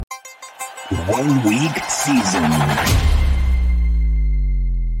1 week season.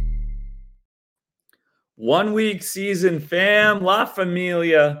 1 week season, fam, La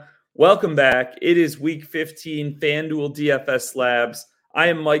Familia. Welcome back. It is week 15, Fanduel DFS Labs. I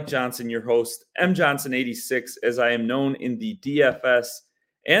am Mike Johnson, your host, mjohnson86, as I am known in the DFS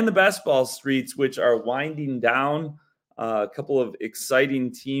and the best ball streets, which are winding down. A couple of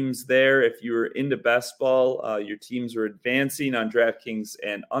exciting teams there. If you were into best ball, your teams are advancing on DraftKings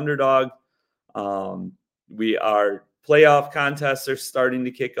and Underdog. Playoff contests are starting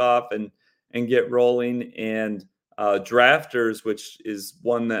to kick off and get rolling, and drafters, which is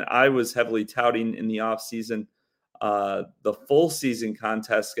one that I was heavily touting in the offseason. The full season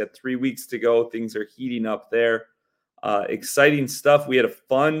contest got 3 weeks to go. Things are heating up there. Exciting stuff. We had a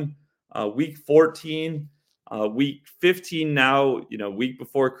fun week 14, week 15 now, week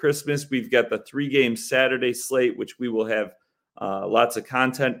before Christmas. We've got the 3-game Saturday slate, which we will have lots of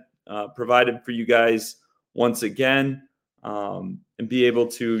content provided for you guys once again, and be able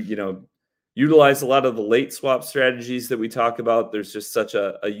to, utilize a lot of the late swap strategies that we talk about. There's just such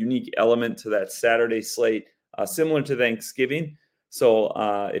a unique element to that Saturday slate, similar to Thanksgiving. So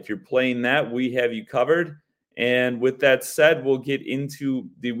if you're playing that, we have you covered. And with that said, we'll get into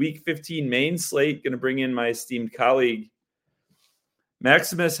the week 15 main slate. Going to bring in my esteemed colleague,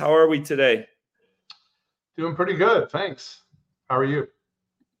 Maximus. How are we today? Doing pretty good. Thanks. How are you?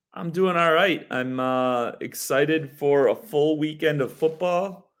 I'm doing all right. I'm excited for a full weekend of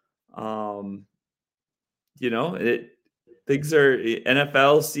football. Things are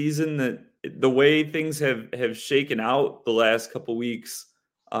NFL season, that the way things have shaken out the last couple weeks,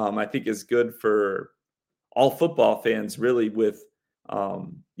 I think is good for all football fans, really, with,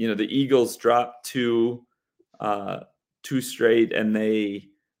 the Eagles dropped two straight, and they,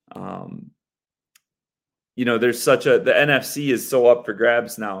 there's the NFC is so up for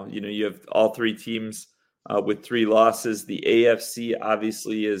grabs now. You have all three teams with 3 losses. The AFC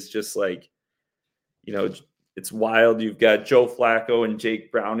obviously is just like, it's wild. You've got Joe Flacco and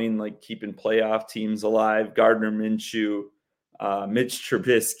Jake Browning keeping playoff teams alive. Gardner Minshew, Mitch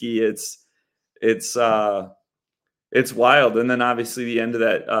Trubisky. It's wild. And then obviously the end of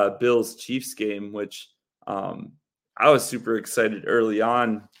that Bills Chiefs game, which I was super excited early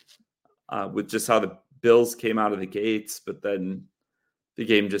on with just how the Bills came out of the gates, but then the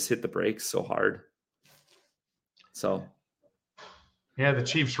game just hit the brakes so hard. So, yeah, the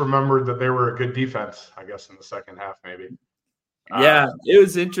Chiefs remembered that they were a good defense, I guess, in the second half, maybe. Yeah, it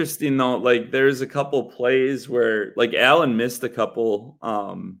was interesting though. There's a couple plays where Allen missed a couple,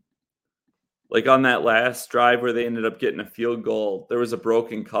 on that last drive where they ended up getting a field goal. There was a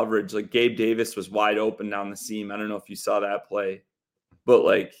broken coverage. Gabe Davis was wide open down the seam. I don't know if you saw that play, but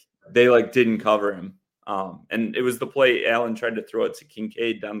they didn't cover him. And it was the play Allen tried to throw it to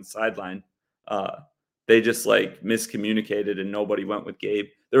Kincaid down the sideline. They just miscommunicated and nobody went with Gabe.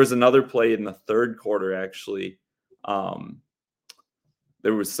 There was another play in the third quarter, actually.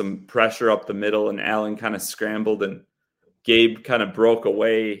 There was some pressure up the middle and Allen kind of scrambled and Gabe kind of broke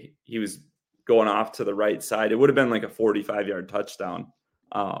away. He was going off to the right side. It would have been a 45-yard touchdown.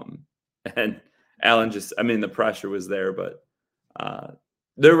 And Allen the pressure was there, but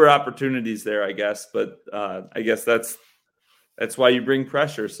there were opportunities there, I guess. But I guess that's why you bring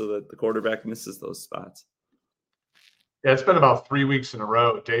pressure, so that the quarterback misses those spots. Yeah, it's been about 3 weeks in a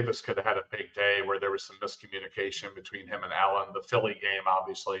row. Davis could have had a big day where there was some miscommunication between him and Allen. The Philly game,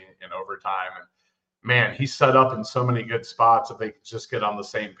 obviously, in overtime. And, man, he's set up in so many good spots if they could just get on the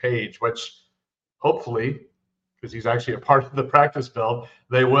same page, which hopefully, because he's actually a part of the practice build,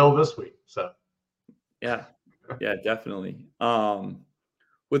 they will this week. So, yeah, definitely.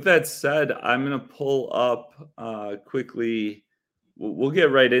 With that said, I'm going to pull up quickly. We'll get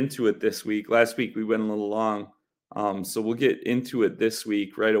right into it this week. Last week we went a little long, so we'll get into it this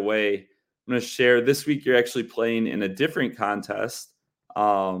week right away. I'm going to share this week. You're actually playing in a different contest,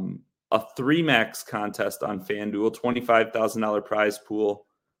 a 3-max contest on FanDuel, $25,000 prize pool.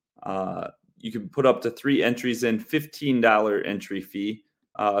 You can put up to 3 entries in, $15 entry fee.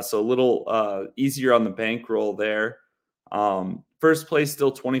 So a little easier on the bankroll there. First place,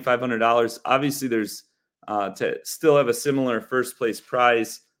 still $2,500. Obviously, there's to still have a similar first place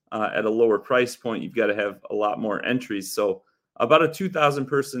prize at a lower price point. You've got to have a lot more entries. So about a 2,000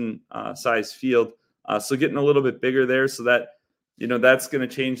 person size field. So getting a little bit bigger there. So that, that's going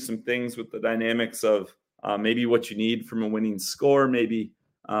to change some things with the dynamics of maybe what you need from a winning score, maybe,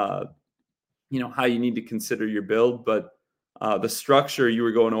 how you need to consider your build. But the structure you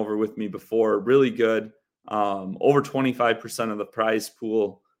were going over with me before, really good. Over 25% of the prize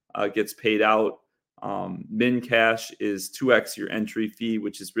pool gets paid out. Min cash is 2x your entry fee,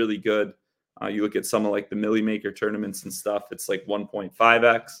 which is really good. You look at some of like the Millie Maker tournaments and stuff, it's like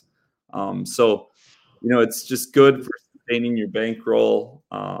 1.5x. So, it's just good for sustaining your bankroll,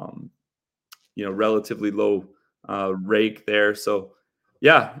 relatively low rake there. So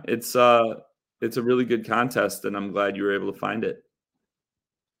yeah, it's a really good contest, and I'm glad you were able to find it.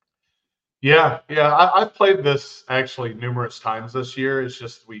 Yeah. I've played this actually numerous times this year. It's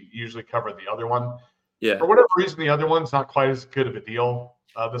just we usually cover the other one. Yeah. For whatever reason, the other one's not quite as good of a deal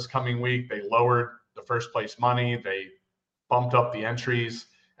this coming week. They lowered the first place money, they bumped up the entries,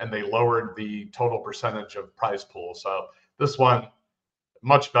 and they lowered the total percentage of prize pool. So this one,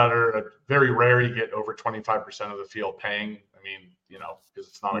 much better. Very rare you get over 25% of the field paying. I mean, because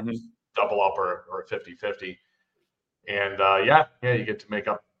it's not a double up or a 50-50. And you get to make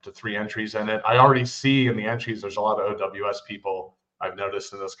up to 3 entries in it. I already see in the entries there's a lot of OWS people I've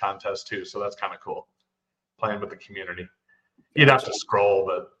noticed in this contest too. So that's kind of cool. Playing with the community. You'd have to scroll,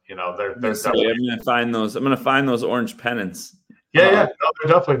 but they're definitely. I'm gonna find those. I'm gonna find those orange pennants. Yeah, no,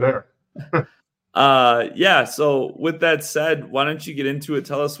 they're definitely there. So with that said, why don't you get into it?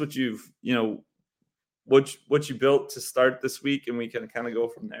 Tell us what you've what you built to start this week, and we can kind of go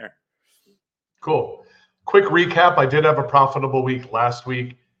from there. Cool. Quick recap. I did have a profitable week last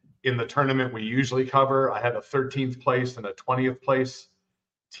week in the tournament we usually cover. I had a 13th place and a 20th place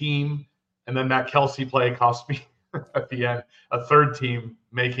team. And then that Kelsey play cost me at the end a third team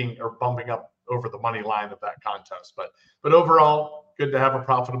making or bumping up over the money line of that contest. But overall, good to have a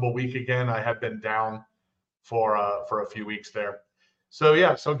profitable week again. I had been down for a few weeks there.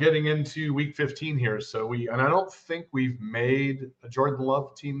 So getting into week 15 here. And I don't think we've made a Jordan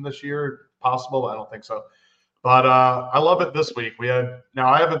Love team this year. Possible, I don't think so. But I love it this week.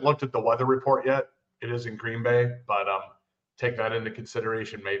 Now I haven't looked at the weather report yet. It is in Green Bay, but take that into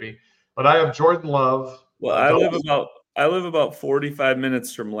consideration maybe. But I have Jordan Love. Well, I live about 45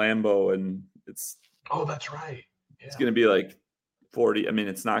 minutes from Lambeau, and it's. Oh, that's right. Yeah. It's going to be like 40. I mean,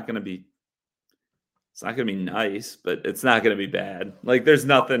 it's not going to be nice, but it's not going to be bad. Like there's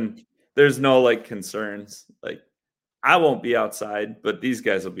no like concerns. Like I won't be outside, but these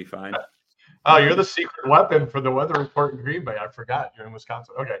guys will be fine. Oh, you're the secret weapon for the weather report in Green Bay. I forgot you're in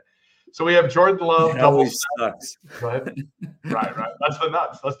Wisconsin. Okay. So we have Jordan Love. That always sucks. Go ahead. Right. That's the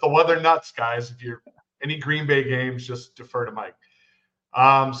nuts. That's the weather nuts, guys. If you're any Green Bay games, just defer to Mike.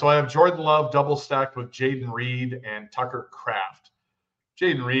 So I have Jordan Love double stacked with Jaden Reed and Tucker Kraft.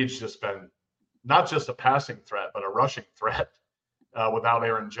 Jaden Reed's just been not just a passing threat, but a rushing threat without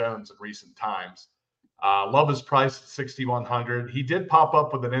Aaron Jones in recent times. Love is priced at 6,100. He did pop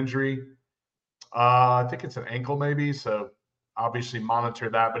up with an injury. I think it's an ankle maybe. So obviously monitor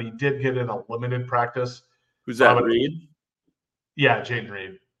that, but he did get in a limited practice. Who's that, Reed? Yeah, Jaden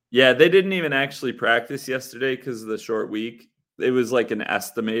Reed. Yeah, they didn't even actually practice yesterday because of the short week. It was like an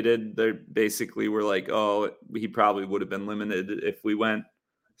estimated. They basically were like, oh, he probably would have been limited if we went.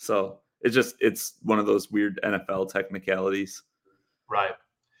 So it's one of those weird NFL technicalities. Right.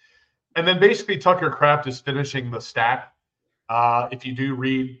 And then basically Tucker Kraft is finishing the stack. If you do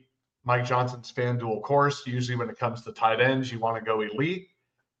read Mike Johnson's FanDuel course, usually when it comes to tight ends, you want to go elite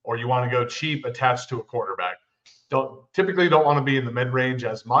or you want to go cheap attached to a quarterback. Typically don't want to be in the mid-range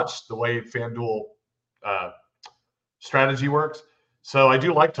as much, the way FanDuel strategy works. So I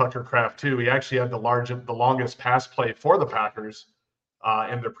do like Tucker Kraft too. He actually had the longest pass play for the Packers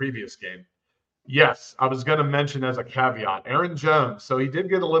in their previous game. Yes, I was going to mention as a caveat, Aaron Jones. So he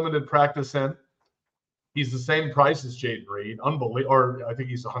did get a limited practice in. He's the same price as Jaden Reed. Unbelievable. Or I think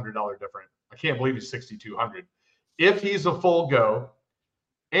he's $100 different. I can't believe he's 6,200. If he's a full go,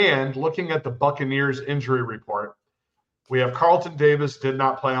 and looking at the Buccaneers injury report, we have Carlton Davis did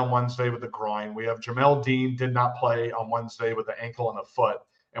not play on Wednesday with a groin. We have Jamel Dean did not play on Wednesday with an ankle and a foot.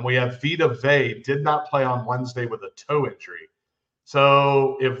 And we have Vita Vey did not play on Wednesday with a toe injury.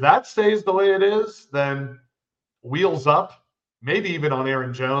 So if that stays the way it is, then wheels up, maybe even on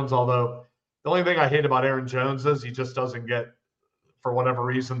Aaron Jones, although the only thing I hate about Aaron Jones is he just doesn't get, for whatever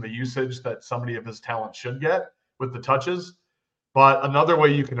reason, the usage that somebody of his talent should get with the touches. But another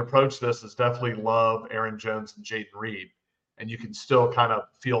way you can approach this is definitely love Aaron Jones and Jaden Reed, and you can still kind of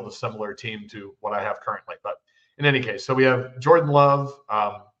feel the similar team to what I have currently. But in any case, so we have Jordan Love,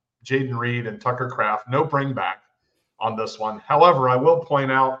 Jaden Reed, and Tucker Kraft. No bring back on this one. However, I will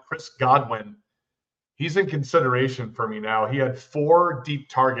point out Chris Godwin, he's in consideration for me now. He had 4 deep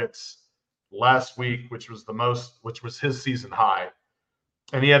targets last week, which was his season high.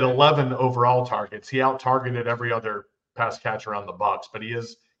 And he had 11 overall targets. He out-targeted every other pass catcher on the Bucs, but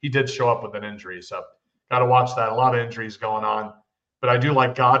he did show up with an injury. So got to watch that. A lot of injuries going on. But I do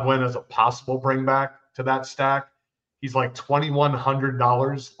like Godwin as a possible bring back to that stack. He's like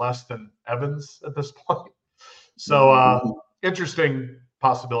 $2,100 less than Evans at this point. So interesting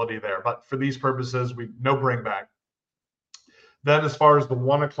possibility there. But for these purposes, we no bring back. Then as far as the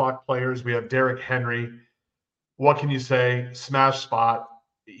 1 o'clock players, we have Derrick Henry. What can you say? Smash spot.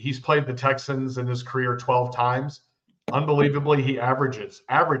 He's played the Texans in his career 12 times. Unbelievably, he averages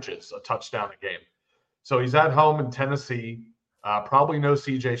a touchdown a game. So he's at home in Tennessee. Probably no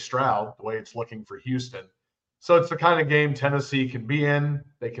CJ Stroud, the way it's looking for Houston. So it's the kind of game Tennessee can be in.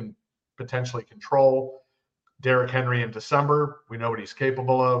 They can potentially control. Derrick Henry in December, we know what he's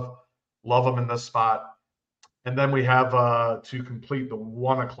capable of. Love him in this spot. And then we have, to complete the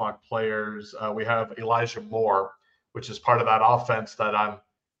 1 o'clock players, we have Elijah Moore, which is part of that offense that I'm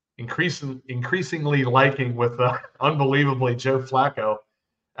increasingly liking with unbelievably Joe Flacco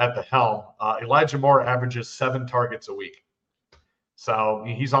at the helm. Elijah Moore averages 7 targets a week. So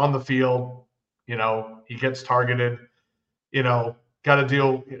he's on the field, he gets targeted, got to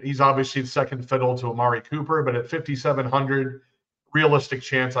deal. He's obviously the second fiddle to Amari Cooper, but at 5,700, realistic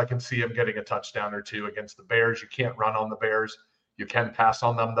chance I can see him getting a touchdown or two against the Bears. You can't run on the Bears. You can pass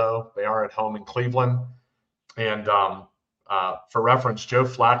on them, though. They are at home in Cleveland. And for reference, Joe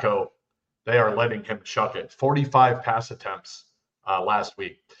Flacco, they are letting him chuck it. 45 pass attempts last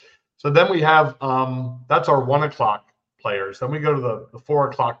week. So then we have, that's our 1 o'clock players. Then we go to the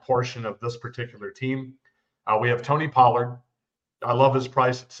 4 o'clock portion of this particular team. We have Tony Pollard. I love his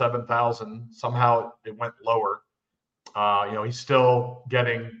price at 7,000. Somehow it went lower. He's still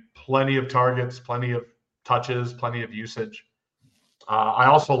getting plenty of targets, plenty of touches, plenty of usage. I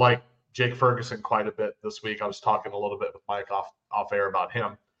also like Jake Ferguson quite a bit this week. I was talking a little bit with Mike off air about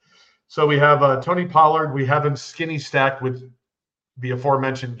him. So we have Tony Pollard. We have him skinny stacked with the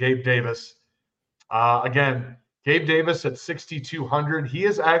aforementioned Gabe Davis. Again, Gabe Davis at 6,200. He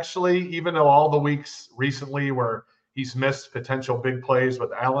is actually, even though all the weeks recently where he's missed potential big plays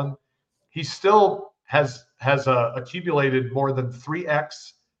with Allen, he still has accumulated more than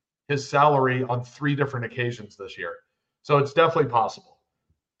 3x his salary on 3 different occasions this year. So it's definitely possible.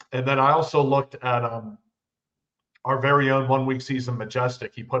 And then I also looked at our very own 1 week season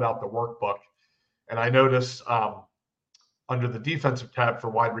Majestic. He put out the workbook, and I noticed under the defensive tab for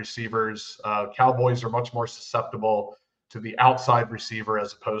wide receivers, Cowboys are much more susceptible to the outside receiver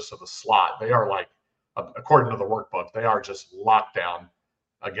as opposed to the slot. They are like, according to the workbook, they are just locked down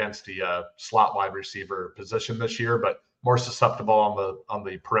against the slot wide receiver position this year, but more susceptible on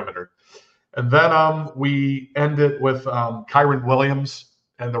the perimeter. And then we end it with Kyren Williams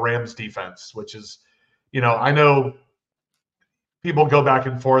and the Rams defense, which is, I know people go back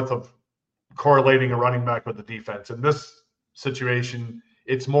and forth of correlating a running back with the defense. In this situation,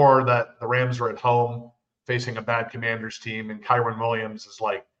 it's more that the Rams are at home facing a bad Commanders team, and Kyren Williams is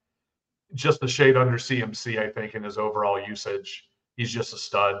like just a shade under CMC, I think, in his overall usage. He's just a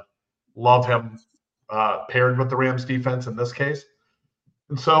stud. Love him paired with the Rams defense in this case.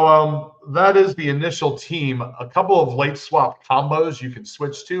 And so that is the initial team. A couple of late swap combos you can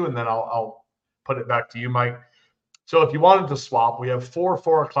switch to, and then I'll put it back to you, Mike. So if you wanted to swap, we have 4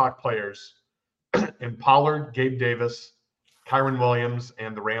 o'clock players in Pollard, Gabe Davis, Kyren Williams,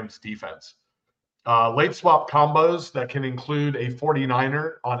 and the Rams defense. Late swap combos that can include a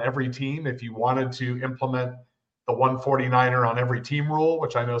 49er on every team if you wanted to implement the 149er on every team rule,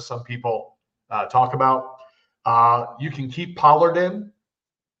 which I know some people talk about. You can keep Pollard in.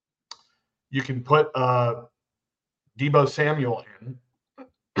 You can put Deebo Samuel in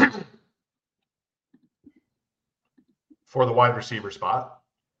for the wide receiver spot.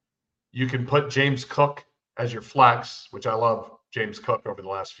 You can put James Cook as your flex, which I love James Cook over the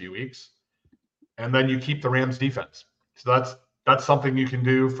last few weeks. And then you keep the Rams defense. So that's something you can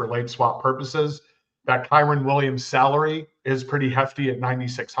do for late swap purposes. That Kyren Williams salary is pretty hefty at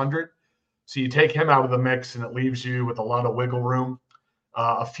 9,600. So you take him out of the mix and it leaves you with a lot of wiggle room.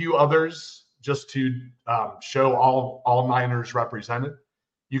 A few others just to show all Niners represented.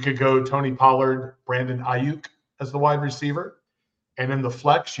 You could go Tony Pollard, Brandon Ayuk as the wide receiver. And in the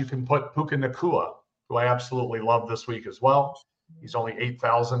flex, you can put Puka Nacua, who I absolutely love this week as well. He's only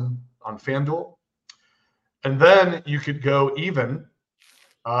 8,000 on Fanduel. And then you could go even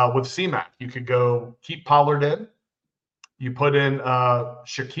with CMAC. You could go keep Pollard in. You put in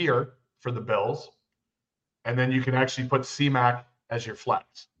Shakir for the Bills. And then you can actually put CMAC as your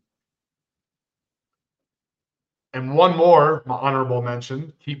flex. And one more honorable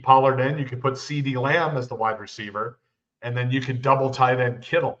mention, keep Pollard in. You could put CeeDee Lamb as the wide receiver. And then you could double tight end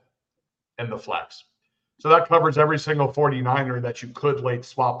Kittle in the flex. So that covers every single 49er that you could late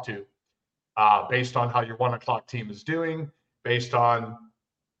swap to based on how your 1 o'clock team is doing, based on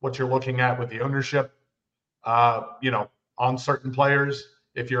what you're looking at with the ownership. on certain players,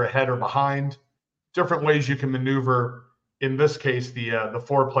 if you're ahead or behind, different ways you can maneuver. In this case, the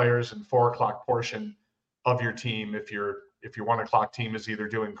 4 players and 4 o'clock portion of your team. If your 1 o'clock team is either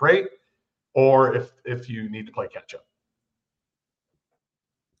doing great or if you need to play catch up.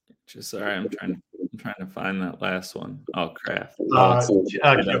 Just sorry, I'm trying to find that last one. Oh, Kraft.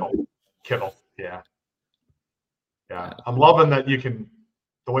 Kittle. Yeah. I'm loving that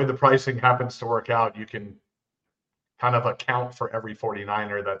the way the pricing happens to work out, you can kind of account for every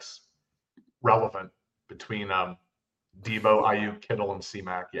 49er that's relevant between Debo, Ayuk, Kittle, and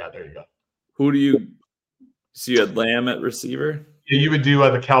C-Mac. Yeah, there you go. Who do you see? You had Lamb at receiver? Yeah, you would do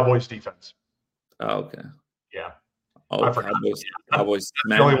the Cowboys defense. Oh, okay. Yeah. Oh, Cowboys.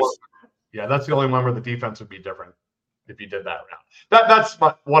 That's the only one where the defense would be different if you did that round. That's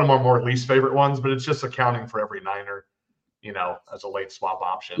one of my more least favorite ones, but it's just accounting for every Niner, as a late swap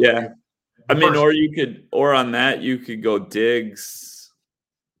option. Yeah. Or on that, you could go Diggs.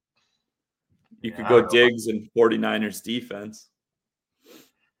 You could go Diggs and 49ers defense.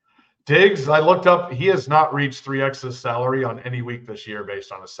 Diggs, I looked up, he has not reached 3x his salary on any week this year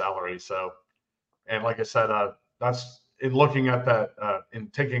based on his salary. So, and like I said, that's in looking at that, in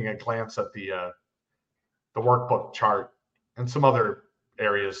taking a glance at the workbook chart and some other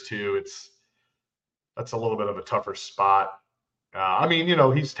areas too. That's a little bit of a tougher spot.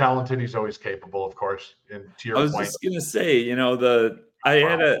 He's talented. He's always capable, of course. And to your point, just gonna say, I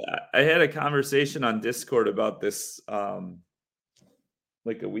had a conversation on Discord about this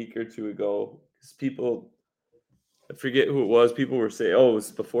like a week or two ago, because people, I forget who it was. People were saying, "Oh, it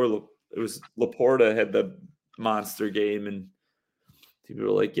was before it was Laporta had the monster game," and people were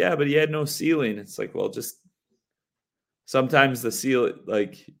like, "Yeah, but he had no ceiling." It's like, well, just sometimes the ceiling,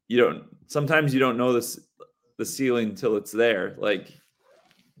 like sometimes you don't know the ceiling until it's there. Like,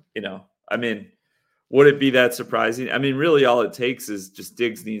 would it be that surprising? Really all it takes is just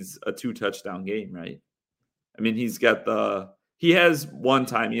Diggs needs a 2 touchdown game, right? He has one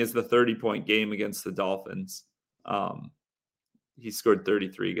time, he has the 30-point game against the Dolphins. He scored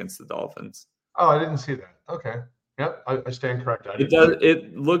 33 against the Dolphins. Oh, I didn't see that. Okay. Yep, I stand corrected.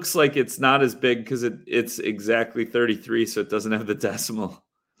 It looks like it's not as big because it's exactly 33, so it doesn't have the decimal.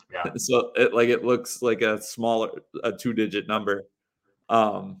 Yeah. So it looks like a smaller, a 2-digit number.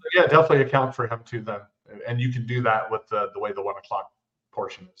 Definitely account for him too then, and you can do that with the way the 1 o'clock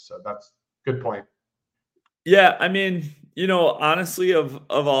portion is. So that's a good point. Yeah, honestly, of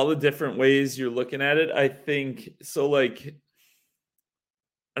all the different ways you're looking at it, I think so. Like,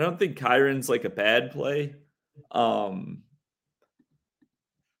 I don't think Kyron's like a bad play, but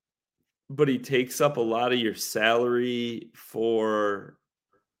he takes up a lot of your salary for.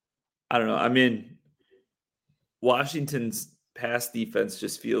 I don't know. Washington's pass defense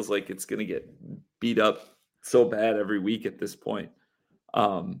just feels like it's going to get beat up so bad every week at this point.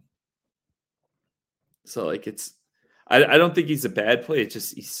 So like I don't think he's a bad play. It's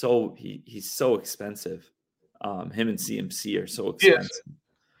just he's so expensive. Him and CMC are so expensive.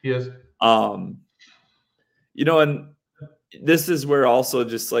 He is. And this is where also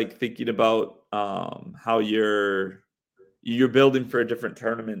just like thinking about how you're building for a different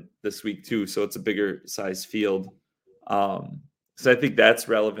tournament this week too. So it's a bigger size field. So I think that's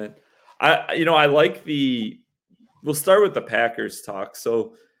relevant. I like we'll start with the Packers talk.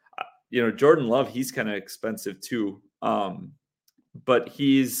 So, Jordan Love, he's kind of expensive too. But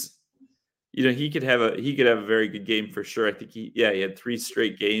he's, he could have a very good game for sure. I think he had 3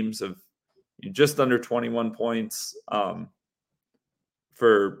 straight games of just under 21 points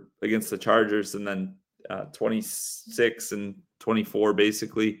for against the Chargers, and then 26 and 24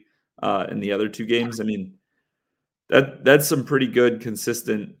 basically in the other 2 games. That's some pretty good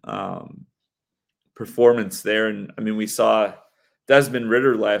consistent performance there. And we saw Desmond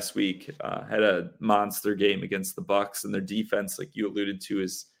Ridder last week had a monster game against the Bucs, and their defense, like you alluded to,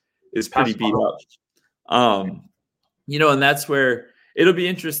 is pretty beat up. And that's where it'll be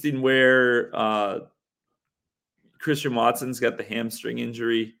interesting where Christian Watson's got the hamstring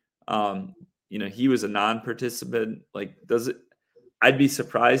injury. He was a non-participant. I'd be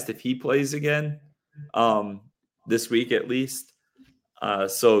surprised if he plays again this week at least.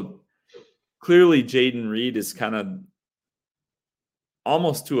 So clearly Jaden Reed is kind of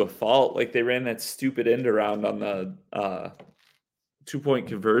almost to a fault. Like, they ran that stupid end around on the 2-point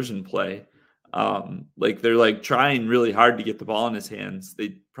conversion play. They're like trying really hard to get the ball in his hands.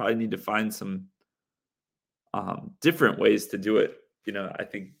 They probably need to find some different ways to do it. I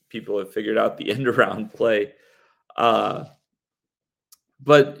think people have figured out the end around play.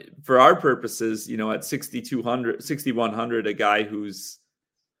 But for our purposes, at 6,100, a guy who's,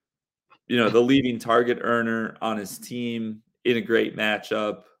 the leading target earner on his team in a great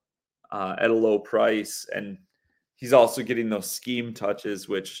matchup at a low price. And he's also getting those scheme touches,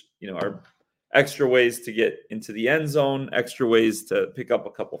 which, are extra ways to get into the end zone, extra ways to pick up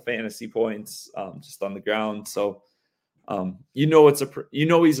a couple fantasy points just on the ground. So,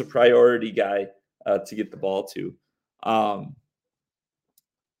 he's a priority guy to get the ball to. So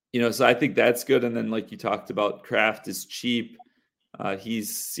I think that's good. And then, like you talked about, Kraft is cheap.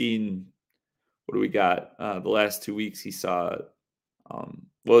 He's seen, what do we got? The last 2 weeks he saw,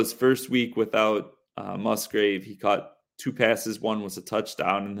 his first week without Musgrave, he caught 2 passes. 1 was a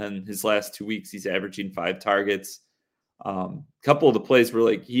touchdown. And then his last 2 weeks, he's averaging 5 targets. A couple of the plays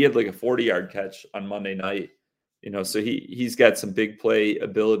were he had a 40-yard catch on Monday night, so he's got some big play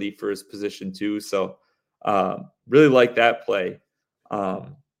ability for his position too. So really like that play.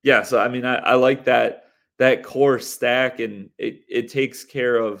 So I like that core stack, and it takes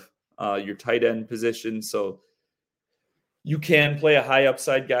care of your tight end position. So you can play a high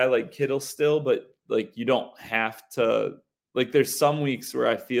upside guy like Kittle still, but you don't have to. There's some weeks where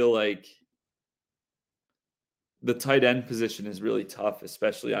I feel like the tight end position is really tough,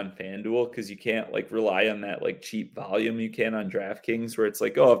 especially on FanDuel, because you can't rely on that cheap volume you can on DraftKings, where it's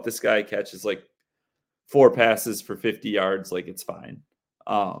if this guy catches 4 passes for 50 yards, it's fine.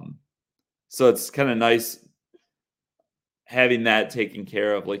 So it's kind of nice having that taken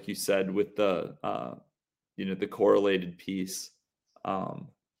care of, like you said, with the the correlated piece. So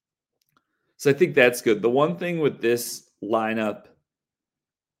I think that's good. The one thing with this lineup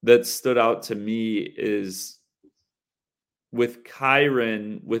that stood out to me is with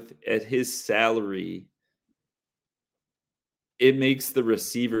Kyren, at his salary, it makes the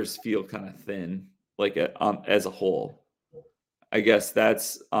receivers feel kind of thin, as a whole. I guess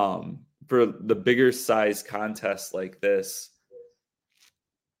that's for the bigger size contests like this.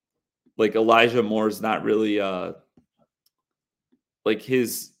 Elijah Moore's not really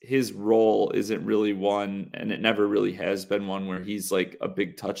his role isn't really one, and it never really has been one where he's a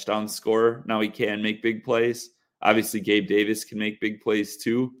big touchdown scorer. Now he can make big plays. Obviously, Gabe Davis can make big plays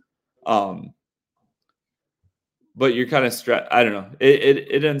too. But you're kind of I don't know.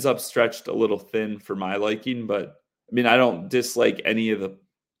 It ends up stretched a little thin for my liking, but I don't dislike any of the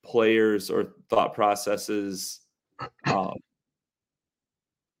players or thought processes in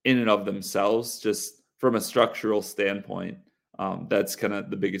and of themselves. Just from a structural standpoint, that's kind of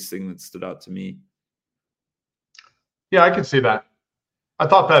the biggest thing that stood out to me. Yeah, I can see that. I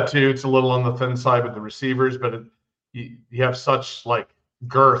thought that too. It's a little on the thin side with the receivers, but you have such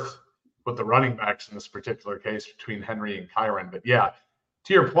girth with the running backs in this particular case between Henry and Kyren. But yeah,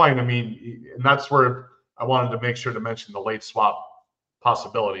 to your point, and that's where I wanted to make sure to mention the late swap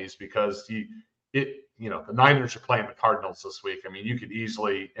possibilities, because the Niners are playing the Cardinals this week. You could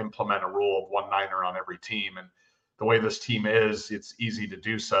easily implement a rule of 1 Niner on every team, and the way this team is, it's easy to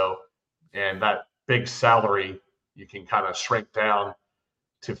do so. And that big salary, you can kind of shrink down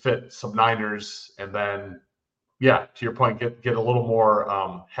to fit some Niners, and then, yeah, to your point, get a little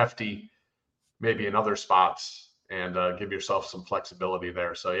more hefty, maybe in other spots, and give yourself some flexibility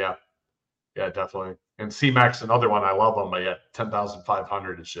there. So yeah, definitely. And C-Max, another one, I love them, but yeah,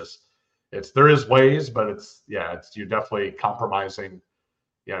 10,500 is just, there is ways, but you're definitely compromising.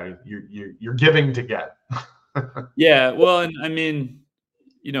 Yeah, you're giving to get. Yeah, well, and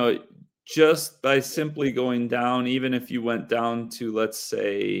just by simply going down, even if you went down to, let's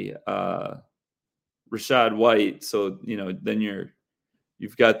say, Rachaad White, so then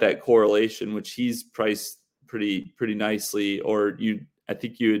you've got that correlation, which he's priced pretty nicely. Or I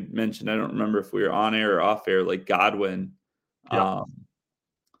think you had mentioned, I don't remember if we were on air or off air, Godwin. Yeah.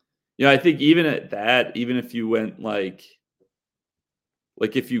 I think even at that, even if you went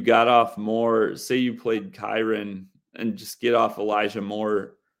if you got off more, say you played Kyren and just get off Elijah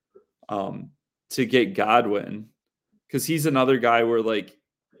Moore to get Godwin, because he's another guy where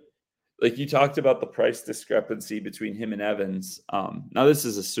you talked about the price discrepancy between him and Evans. Now this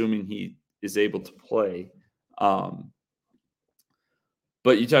is assuming he is able to play. But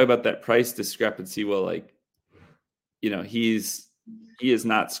you talk about that price discrepancy. Well, he has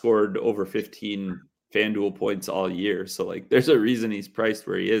not scored over 15 FanDuel points all year. So there's a reason he's priced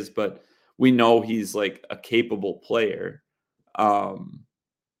where he is, but we know he's a capable player. I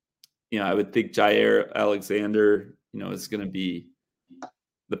would think Jair Alexander, is going to be,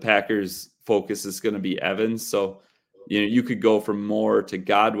 the Packers' focus is going to be Evans. So, you could go from Moore to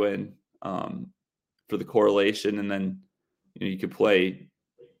Godwin for the correlation, and then, you could play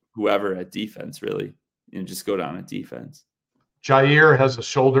whoever at defense, really, just go down at defense. Jair has a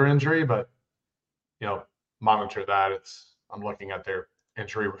shoulder injury, but, monitor that. I'm looking at their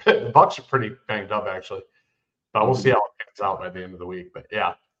injury. The Bucks are pretty banged up, actually. But we'll see how it pans out by the end of the week. But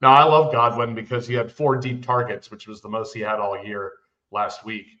yeah, no, I love Godwin because he had 4 deep targets, which was the most he had all year last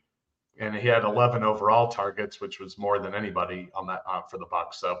week, and he had 11 overall targets, which was more than anybody on that for the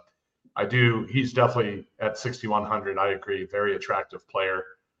Bucks. So he's definitely at 6,100. I agree, very attractive player,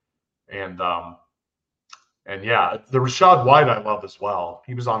 and yeah, the Rashad White I love as well.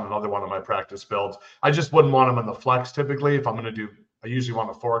 He was on another one of my practice builds. I just wouldn't want him in the flex typically. If I'm going to do, I usually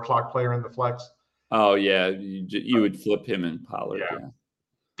want a 4 o'clock player in the flex. Oh yeah, you would flip him in Pollard. Yeah.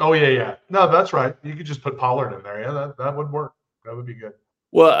 Oh yeah. No, that's right. You could just put Pollard in there. Yeah, that would work. That would be good.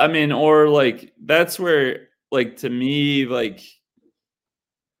 Well, I mean, or like that's where, like, to me, like,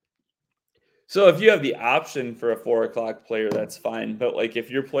 so if you have the option for a 4 o'clock player, that's fine. But like if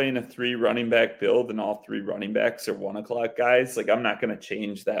you're playing a 3 running back build and all 3 running backs are 1 o'clock guys, like I'm not going to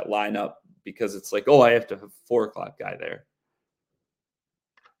change that lineup because it's like, oh, I have to have a 4 o'clock guy there.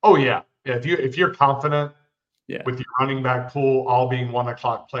 Oh yeah. If you're confident with your running back pool all being 1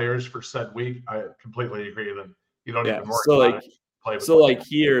 o'clock players for said week, I completely agree. Then you don't even worry about it. So like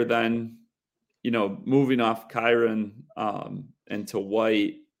here, then, moving off Kyron into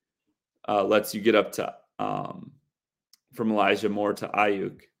White lets you get up to from Elijah Moore to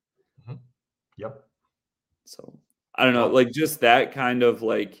Ayuk. Mm-hmm. Yep. So I don't know, like just that kind of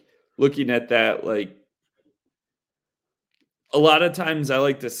like looking at that, like a lot of times I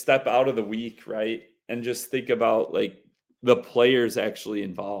like to step out of the week, right? And just think about like the players actually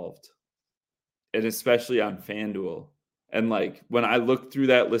involved, and especially on FanDuel. And like when I look through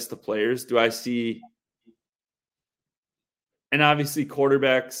that list of players, do I see, and obviously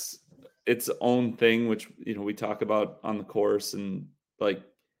quarterbacks, its own thing, which, we talk about on the course, and like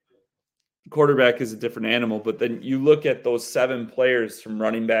quarterback is a different animal, but then you look at those 7 players from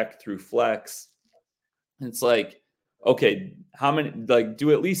running back through flex. It's like, okay, how many, like,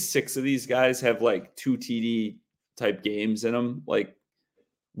 do at least 6 of these guys have like 2 TD type games in them? Like,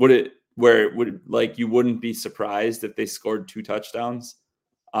 like you wouldn't be surprised if they scored 2 touchdowns.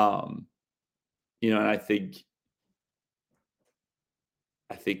 And I think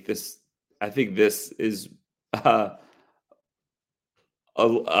this is a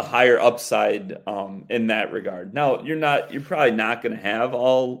higher upside in that regard. Now, you're probably not going to have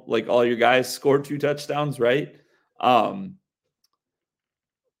all your guys score 2 touchdowns, right?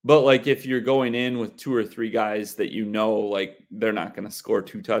 But like if you're going in with 2 or 3 guys that like they're not going to score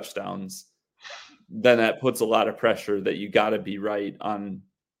 2 touchdowns, then that puts a lot of pressure that you got to be right on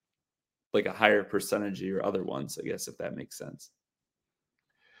like a higher percentage of your other ones, I guess, if that makes sense.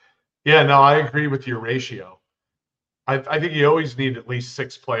 Yeah, no, I agree with your ratio. I think you always need at least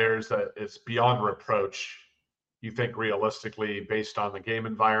 6 players that is beyond reproach. You think realistically, based on the game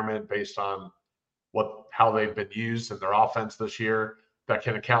environment, based on how they've been used in their offense this year, that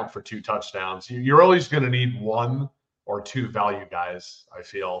can account for 2 touchdowns. You're always going to need 1 or 2 value guys, I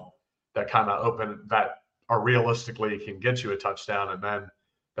feel, that kind of are realistically can get you a touchdown. And then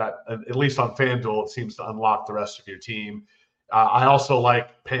that, at least on FanDuel, it seems to unlock the rest of your team. I also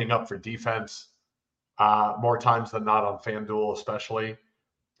like paying up for defense more times than not on FanDuel, especially.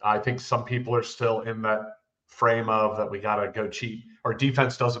 I think some people are still in that frame of that we got to go cheap, or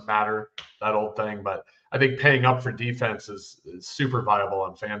defense doesn't matter, that old thing. But I think paying up for defense is super viable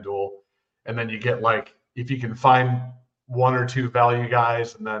on FanDuel. And then you get, like, if you can find 1 or 2 value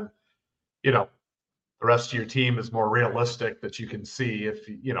guys, and then, the rest of your team is more realistic, that you can see if,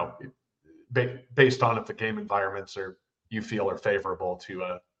 based on if the game environments you feel are favorable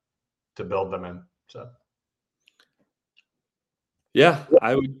to build them in. So. Yeah,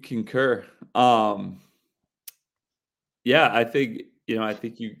 I would concur. Yeah, I think,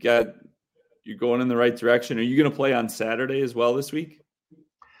 you're going in the right direction. Are you going to play on Saturday as well this week?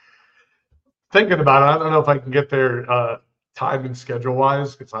 Thinking about it. I don't know if I can get there time and schedule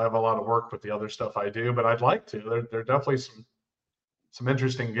wise, because I have a lot of work with the other stuff I do, but I'd like to. There are definitely some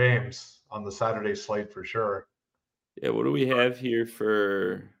interesting games on the Saturday slate for sure. Yeah, what do we have here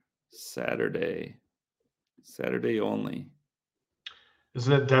for Saturday? Saturday only.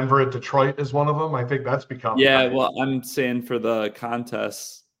 Isn't it Denver at Detroit is one of them? I think that's become. Yeah, well, I'm saying for the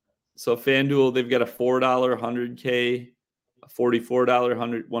contests. So FanDuel, they've got a $4 100K, a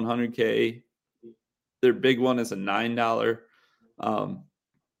 $44 100K. Their big one is a $9.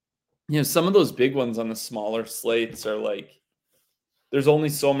 Some of those big ones on the smaller slates are like, there's only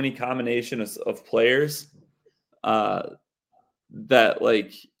so many combinations of players that,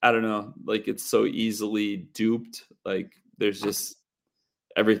 like, I don't know, like it's so easily duped. Like there's just,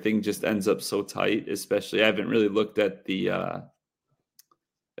 everything just ends up so tight. Especially, I haven't really looked at the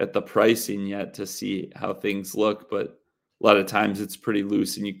pricing yet to see how things look, but a lot of times it's pretty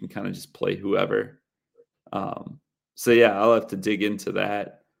loose and you can kind of just play whoever. So yeah, I'll have to dig into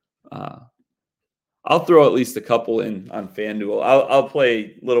that. I'll throw at least a couple in on FanDuel. I'll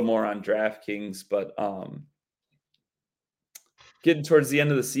play a little more on DraftKings, but getting towards the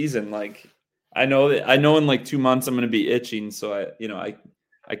end of the season, like I know in like 2 months I'm going to be itching, so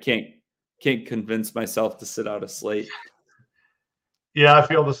I can't convince myself to sit out a slate. Yeah, I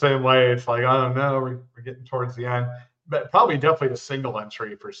feel the same way. It's like, I don't know, we're getting towards the end, but probably definitely a single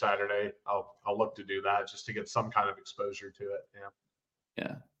entry for Saturday. I'll look to do that just to get some kind of exposure to it.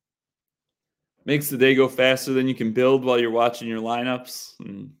 Yeah. Makes the day go faster. Then you can build while you're watching your lineups.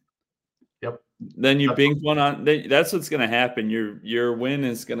 And yep. Then you bink one on. That's what's going to happen. Your win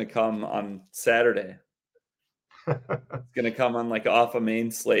is going to come on Saturday. It's going to come on like off a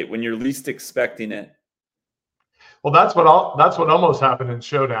main slate when you're least expecting it. Well, that's what almost happened in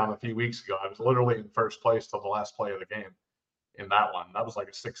Showdown a few weeks ago. I was literally in first place till the last play of the game in that one. That was like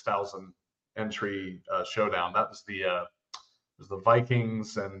a 6,000 entry Showdown. That was the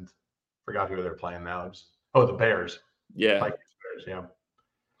Vikings and forgot who they're playing now. The Bears. Yeah. Vikings, Bears, yeah.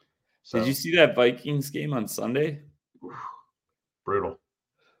 So, did you see that Vikings game on Sunday? Brutal.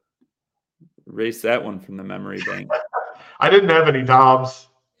 Erase that one from the memory bank. I didn't have any Dobbs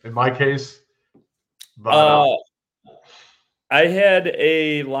in my case. But, I had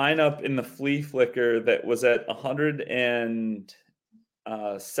a lineup in the flea flicker that was at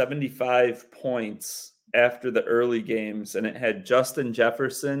 175 points after the early games, and it had Justin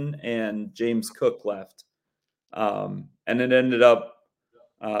Jefferson and James Cook left. And it ended up,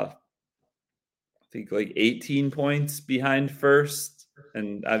 I think like 18 points behind first.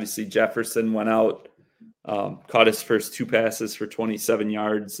 And obviously Jefferson went out, caught his first 2 passes for 27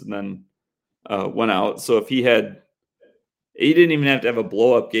 yards and then went out. So if he didn't even have to have a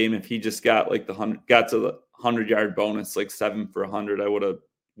blow up game. If he just got like got to the 100-yard bonus, like 7 for 100, I would have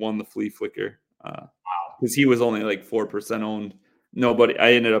won the flea flicker. Because he was only like 4% owned.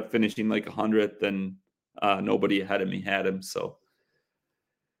 I ended up finishing like 100th, and nobody ahead of me had him. So,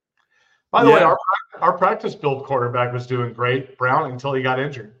 by the way, our practice build quarterback was doing great, Brown, until he got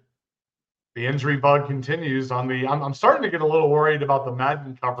injured. The injury bug continues on the. I'm starting to get a little worried about the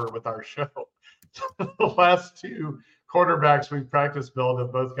Madden cover with our show. The last 2 quarterbacks we practice build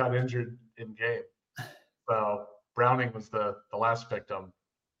have both got injured in game. So Browning was the last victim.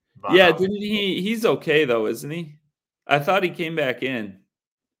 But, yeah, didn't he? He's okay though, isn't he? I thought he came back in.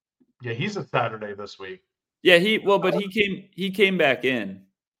 Yeah, he's a Saturday this week. Yeah, he came back in.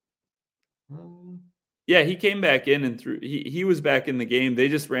 Yeah, he came back in and threw. He was back in the game. They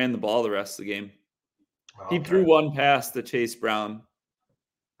just ran the ball the rest of the game. Okay. He threw 1 pass to Chase Brown.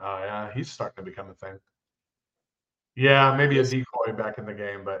 Oh yeah, he's starting to become a thing. Yeah, maybe a decoy back in the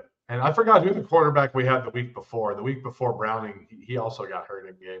game, and I forgot who the quarterback we had the week before. The week before Browning, he also got hurt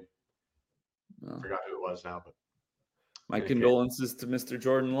in game. I forgot who it was now, but my condolences to Mr.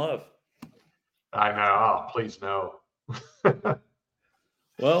 Jordan Love. I know. Oh, please no.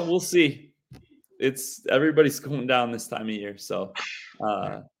 Well, we'll see. Everybody's going down this time of year, so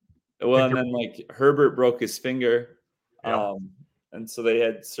and then like Herbert broke his finger. Yeah. And so they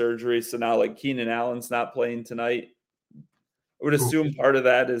had surgery. So now like Keenan Allen's not playing tonight. I would assume part of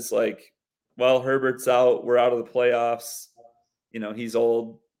that is like, well, Herbert's out. We're out of the playoffs. He's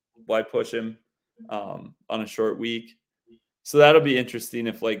old. Why push him on a short week? So that'll be interesting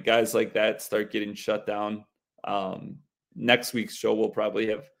if like guys like that start getting shut down. Next week's show, we'll probably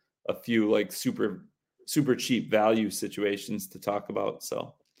have a few like super, super cheap value situations to talk about.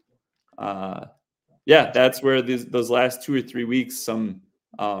 So, yeah, that's where those last 2 or 3 weeks, some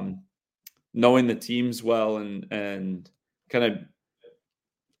knowing the teams well and kind of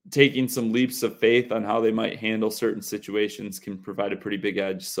taking some leaps of faith on how they might handle certain situations can provide a pretty big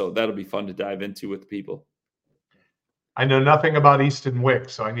edge. So that'll be fun to dive into with people. I know nothing about Easton Wick,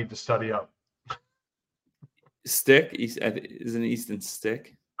 so I need to study up. Stick? Isn't Easton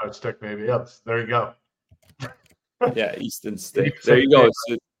Stick? Oh, Stick maybe. Yes, there you go. Yeah, Easton Stick. There you go.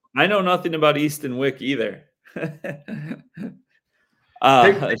 So, I know nothing about Easton Wick either. Take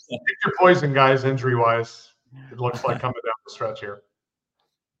your poison, guys, injury-wise. It looks like coming down the stretch here.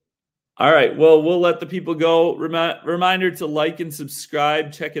 All right. Well, we'll let the people go. Reminder to like and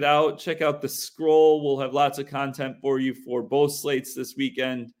subscribe. Check it out. Check out the scroll. We'll have lots of content for you for both slates this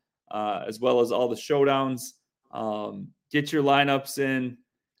weekend, as well as all the showdowns. Get your lineups in.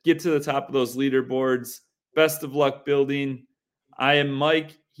 Get to the top of those leaderboards. Best of luck building. I am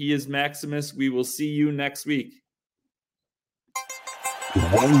Mike. He is Maximus. We will see you next week.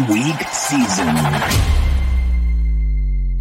 1 week season.